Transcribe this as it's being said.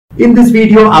In this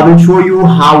video, I will show you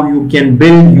how you can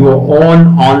build your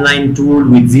own online tool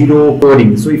with zero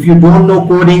coding. So if you don't know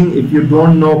coding, if you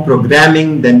don't know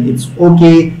programming, then it's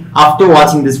okay. After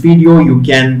watching this video, you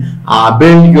can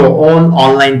build your own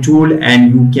online tool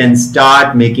and you can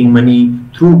start making money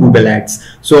through Google Ads.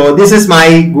 So this is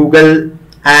my Google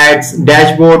Ads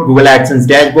dashboard, Google AdSense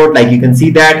dashboard. Like you can see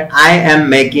that I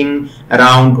am making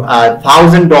around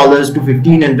 $1,000 to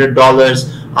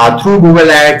 $1,500 through Google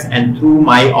Ads and through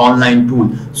my online tool.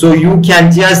 So you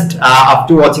can just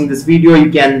after watching this video,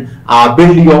 you can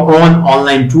build your own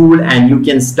online tool and you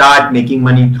can start making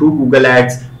money through Google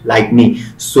Ads like me.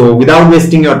 So without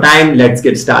wasting your time, let's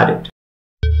get started.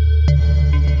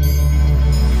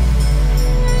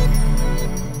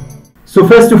 So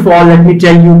first of all, let me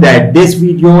tell you that this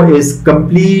video is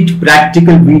complete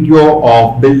practical video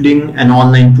of building an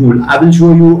online tool. I will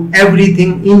show you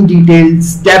everything in detail,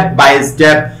 step by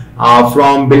step,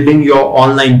 from building your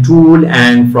online tool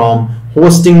and from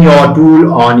hosting your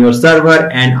tool on your server,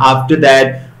 and after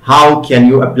that, how can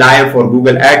you apply for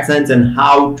Google AdSense and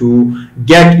how to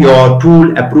get your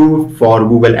tool approved for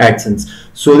Google AdSense.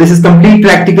 So this is complete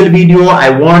practical video.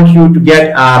 I want you to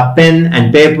get a pen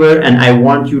and paper and I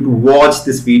want you to watch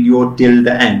this video till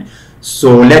the end.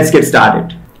 So let's get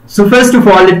started. So first of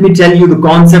all, let me tell you the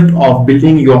concept of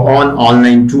building your own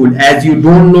online tool. As you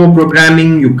don't know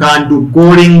programming, you can't do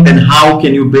coding, then how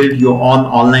can you build your own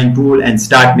online tool and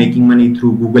start making money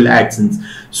through Google AdSense?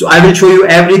 So I will show you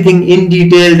everything in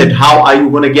detail, that how are you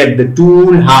going to get the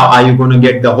tool, how are you going to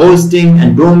get the hosting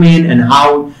and domain, and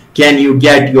how can you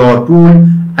get your tool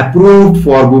approved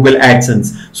for Google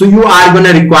AdSense. So you are going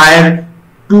to require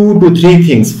 2 to 3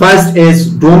 things. First is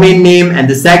domain name, and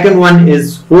the second one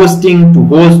is hosting to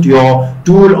host your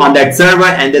tool on that server,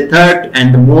 and the third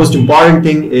and the most important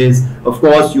thing is, of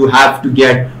course, you have to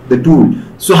get the tool.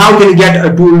 So how can you get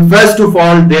a tool? First of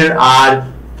all, there are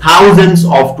thousands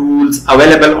of tools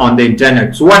available on the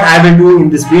internet. So what I will do in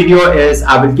this video is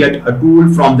I will get a tool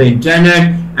from the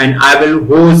internet and I will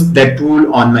host that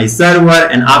tool on my server,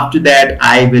 and after that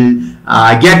I will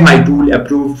get my tool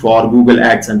approved for Google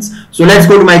AdSense. So let's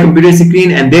go to my computer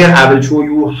screen and there I will show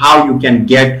you how you can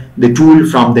get the tool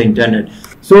from the internet.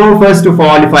 So first of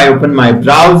all, if I open my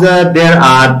browser, there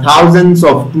are thousands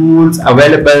of tools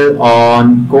available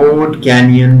on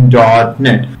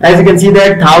codecanyon.net. As you can see,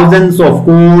 there are thousands of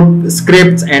code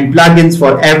scripts and plugins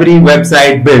for every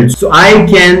website built. So I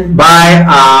can buy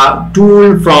a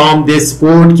tool from this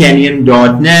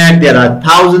codecanyon.net. There are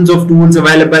thousands of tools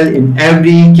available in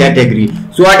every category.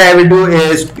 So what I will do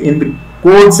is, in the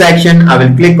code section, I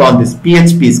will click on this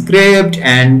PHP script,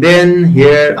 and then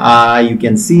here you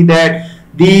can see that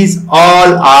these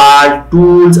all are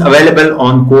tools available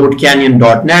on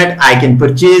codecanyon.net. I can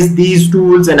purchase these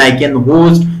tools and I can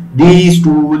host these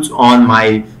tools on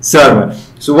my server.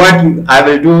 So what I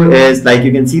will do is, like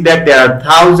you can see that there are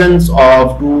thousands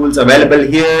of tools available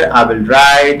here. I will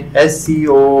write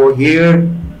SEO here.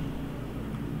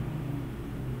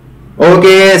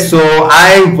 Okay, so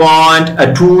I want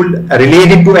a tool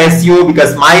related to SEO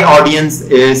because my audience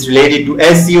is related to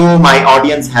SEO. My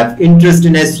audience have interest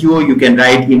in SEO. You can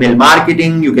write email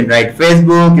marketing, you can write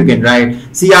Facebook, you can write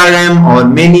CRM or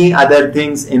many other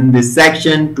things in this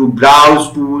section to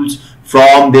browse tools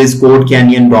from this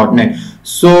codecanyon.net.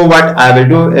 So what I will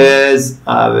do is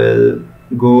I will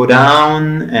go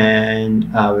down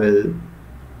and I will,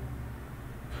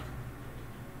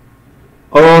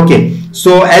 okay.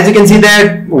 So as you can see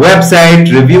that website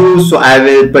reviews, so I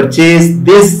will purchase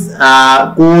this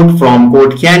code from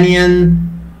CodeCanyon.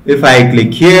 If I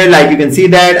click here, like you can see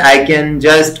that I can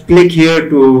just click here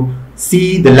to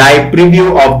see the live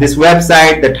preview of this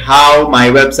website, that how my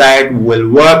website will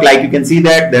work. Like you can see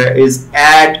that there is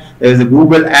a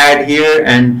Google ad here,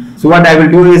 and so what I will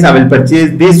do is I will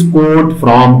purchase this code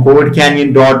from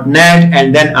codecanyon.net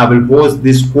and then I will host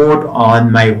this code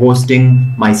on my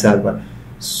hosting my server.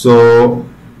 So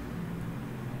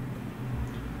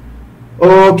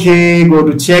okay, go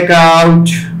to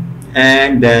checkout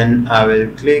and then I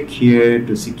will click here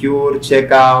to secure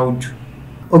checkout.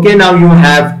 Okay, now you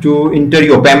have to enter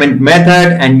your payment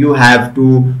method and you have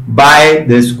to buy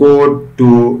this code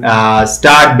to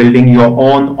start building your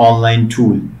own online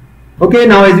tool. Okay,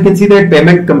 now as you can see that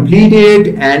payment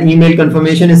completed and email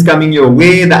confirmation is coming your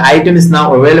way. The item is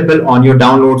now available on your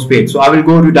downloads page. So I will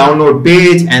go to download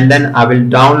page and then I will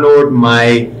download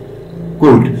my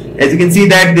code. As you can see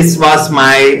that this was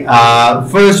my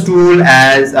first tool,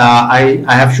 as I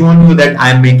have shown you that I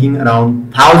am making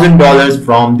around $1,000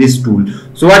 from this tool.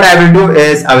 So what I will do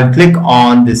is I will click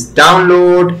on this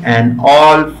download and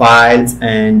all files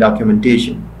and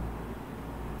documentation.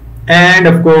 And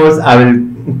of course I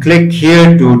will click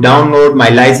here to download my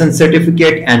license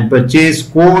certificate and purchase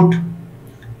quote.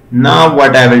 Now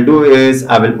what I will do is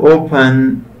I will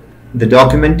open the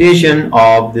documentation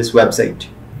of this website.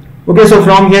 Okay, so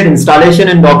from here, installation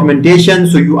and documentation.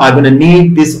 So you are going to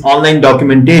need this online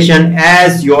documentation,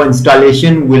 as your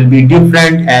installation will be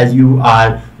different, as you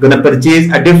are going to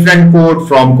purchase a different code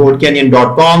from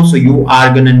codecanyon.com. So you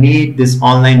are going to need this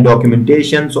online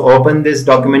documentation. So open this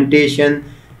documentation.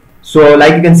 So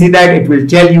like you can see that it will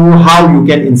tell you how you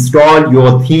can install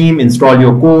your theme, install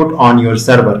your code on your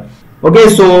server. Okay,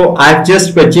 so I've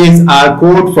just purchased a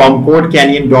code from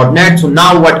codecanyon.net. So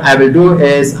now what I will do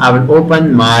is I will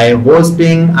open my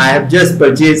hosting. I have just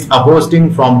purchased a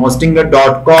hosting from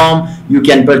hostinger.com. You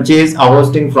can purchase a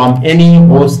hosting from any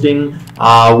hosting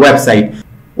website.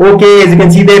 Okay, as you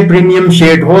can see that premium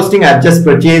shared hosting, I've just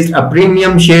purchased a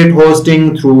premium shared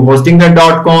hosting through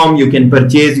hostinger.com. You can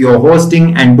purchase your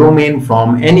hosting and domain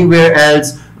from anywhere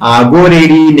else. Go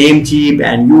ready, Namecheap,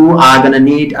 and you are gonna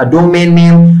need a domain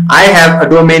name. I have a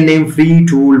domain name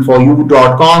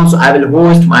freetoolforyou.com, so I will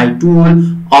host my tool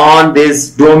on this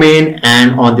domain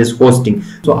and on this hosting.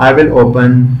 So I will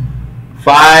open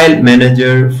file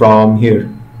manager from here.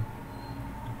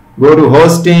 Go to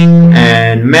hosting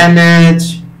and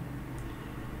manage,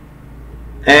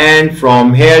 and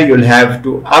from here you'll have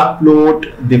to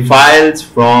upload the files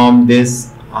from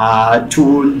this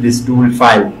tool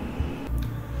file.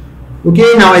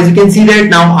 Okay, now as you can see that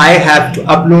now I have to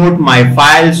upload my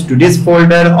files to this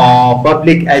folder of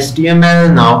public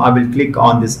HTML. Now I will click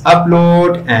on this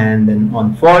upload and then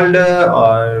on folder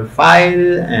or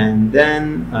file, and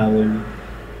then I will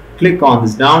click on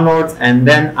this downloads, and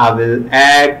then I will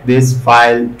add this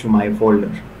file to my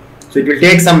folder. So it will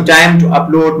take some time to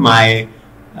upload my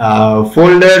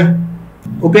folder.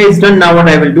 Okay, it's done. Now what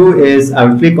I will do is I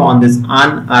will click on this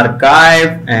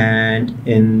unarchive, and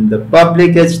in the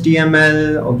public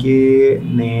HTML, okay,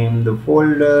 name the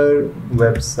folder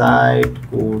website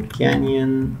Code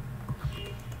Canyon.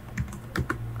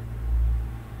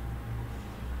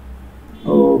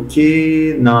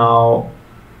 Okay, now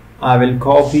I will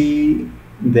copy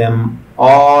them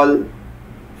all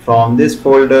from this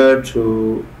folder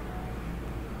to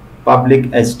public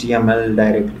HTML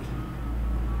directly.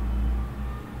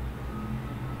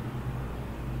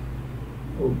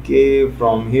 Okay,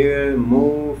 from here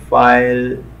move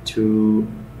file to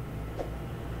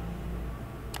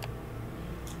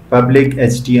public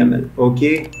HTML.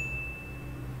 Okay,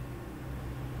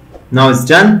 now it's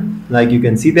done. Like you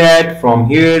can see that from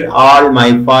here all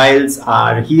my files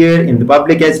are here in the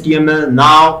public HTML.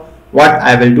 Now what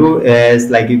I will do is,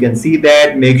 like you can see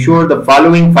that, make sure the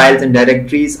following files and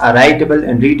directories are writable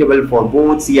and readable for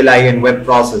both CLI and web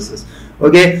processes.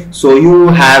 Okay, so you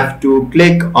have to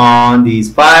click on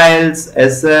these files,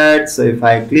 assets. So if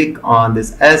I click on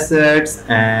this assets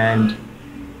and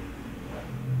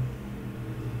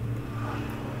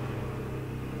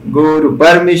go to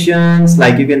permissions,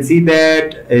 like you can see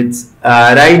that it's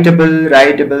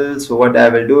writable. So what I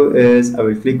will do is I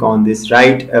will click on this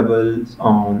writables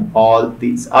on all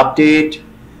these update,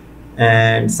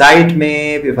 and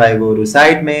sitemap. If I go to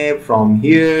sitemap from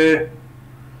here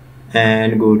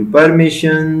and go to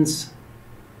permissions,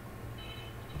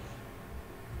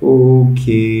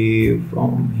 okay,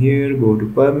 from here go to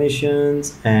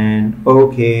permissions, and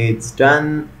okay, it's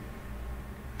done.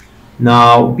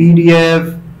 Now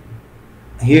PDF,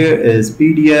 here is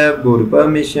PDF, go to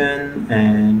permission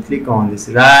and click on this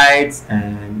rights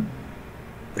and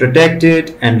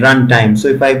protected and runtime. So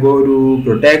if I go to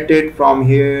protected from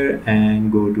here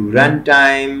and go to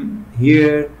runtime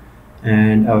here,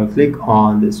 and I will click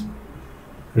on this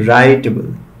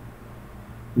writable,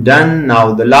 done.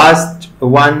 Now the last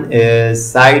one is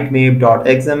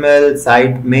sitemap.xml.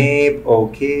 sitemap,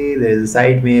 okay, there is a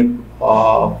sitemap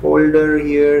folder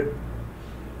here.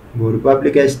 Go to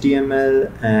public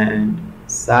HTML and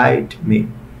sitemap.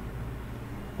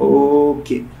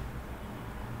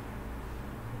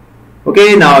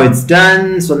 Okay, now it's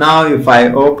done. So now if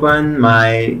I open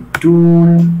my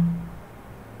tool,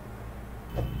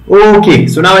 okay,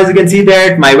 so now as you can see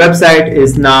that my website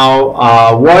is now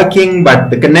working, but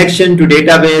the connection to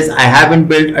database, I haven't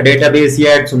built a database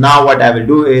yet. So now what I will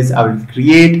do is I will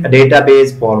create a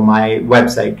database for my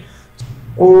website.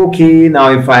 Okay,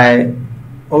 now if I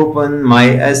open my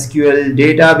SQL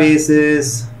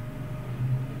databases,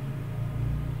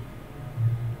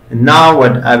 and now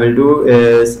what I will do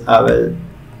is I will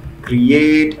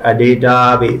create a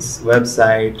database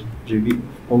website review.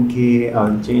 Okay,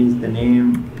 I'll change the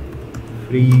name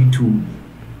free tool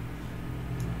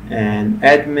and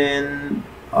admin.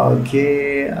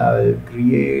 Okay, I will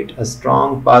create a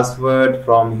strong password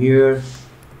from here.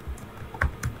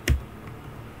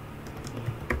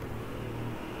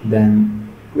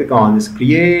 then click on this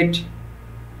create.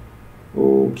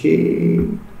 Okay,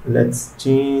 let's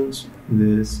change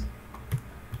this.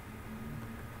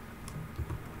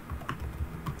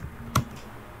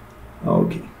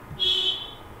 Okay.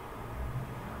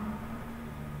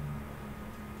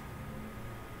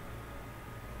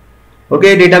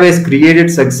 Okay, database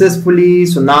created successfully.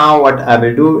 So now what I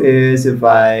will do is, if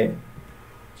I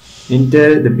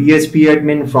enter the PHP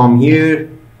admin from here,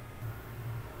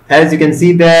 as you can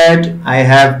see that I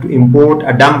have to import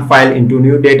a dump file into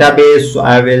new database. So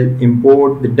I will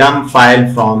import the dump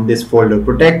file from this folder,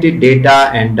 protected data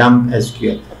and dump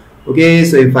SQL. Okay,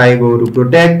 so if I go to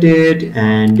protected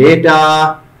and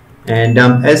data and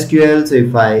dump SQL, so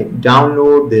if I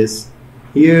download this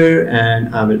here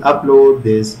and I will upload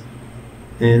this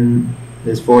in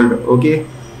this folder. Okay,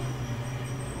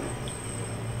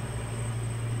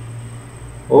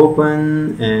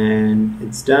 open and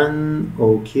it's done.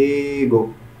 Okay,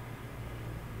 go.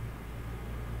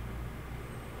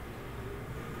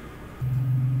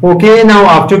 Okay, now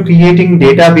after creating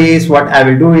database, what I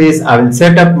will do is I will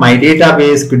set up my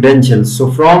database credentials. So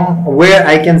from where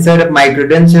I can set up my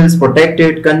credentials,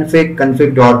 protected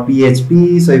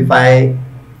config.php.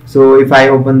 So if I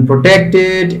open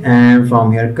protected and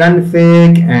from here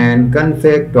config and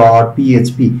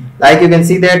config.php, like you can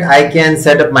see that I can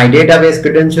set up my database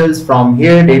credentials from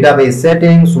here, database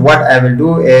settings. What I will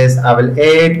do is I will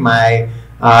add my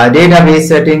database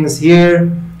settings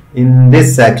here in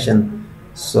this section.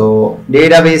 So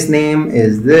database name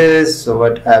is this. So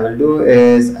what I will do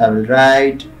is I will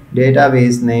write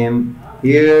database name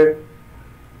here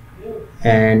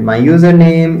and my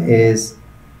username is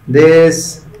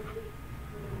this.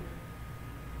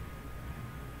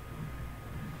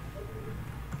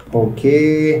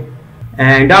 Okay,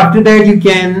 and after that you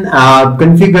can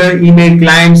configure email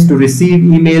clients to receive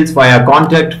emails via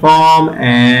contact form,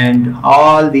 and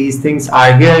all these things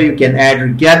are here. You can add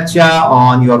reCAPTCHA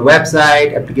on your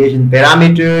website, application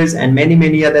parameters, and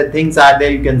many other things are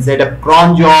there. You can set up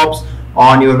cron jobs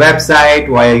on your website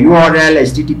via URL,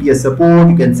 HTTPS support.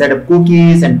 You can set up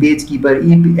cookies and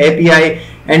PageKeeper API,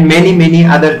 and many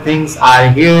other things are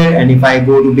here. And if I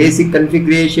go to basic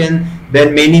configuration,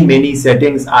 then many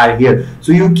settings are here.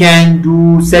 So you can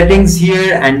do settings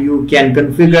here and you can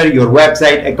configure your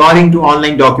website according to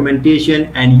online documentation,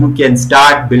 and you can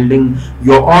start building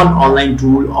your own online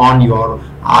tool on your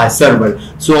server.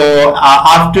 So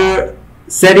after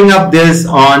setting up this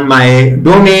on my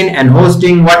domain and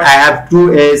hosting, what I have to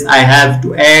do is I have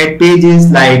to add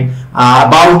pages like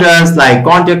about us, like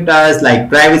contact us, like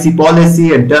privacy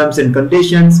policy and terms and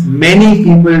conditions. Many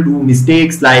people do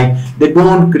mistakes, like they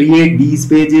don't create these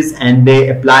pages and they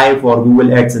apply for Google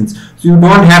AdSense. So you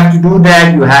don't have to do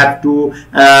that. You have to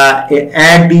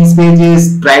add these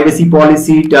pages, privacy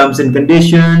policy, terms and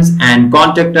conditions, and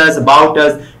contact us, about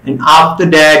us, and after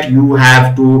that you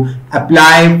have to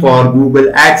apply for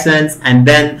Google AdSense, and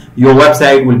then your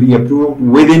website will be approved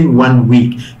within 1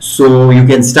 week. So you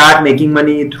can start making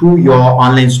money through your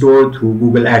online store through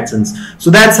Google AdSense. So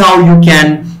that's how you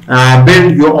can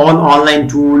build your own online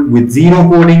tool with zero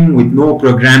coding, with no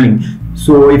programming.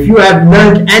 So if you have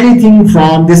learned anything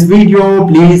from this video,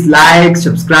 please like,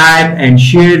 subscribe, and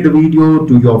share the video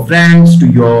to your friends, to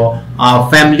your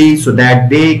family, so that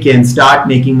they can start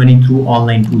making money through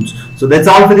online tools. So that's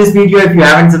all for this video. If you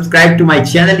haven't subscribed to my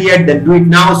channel yet, then do it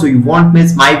now so you won't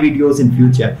miss my videos in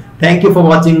future. Thank you for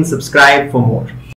watching. Subscribe for more.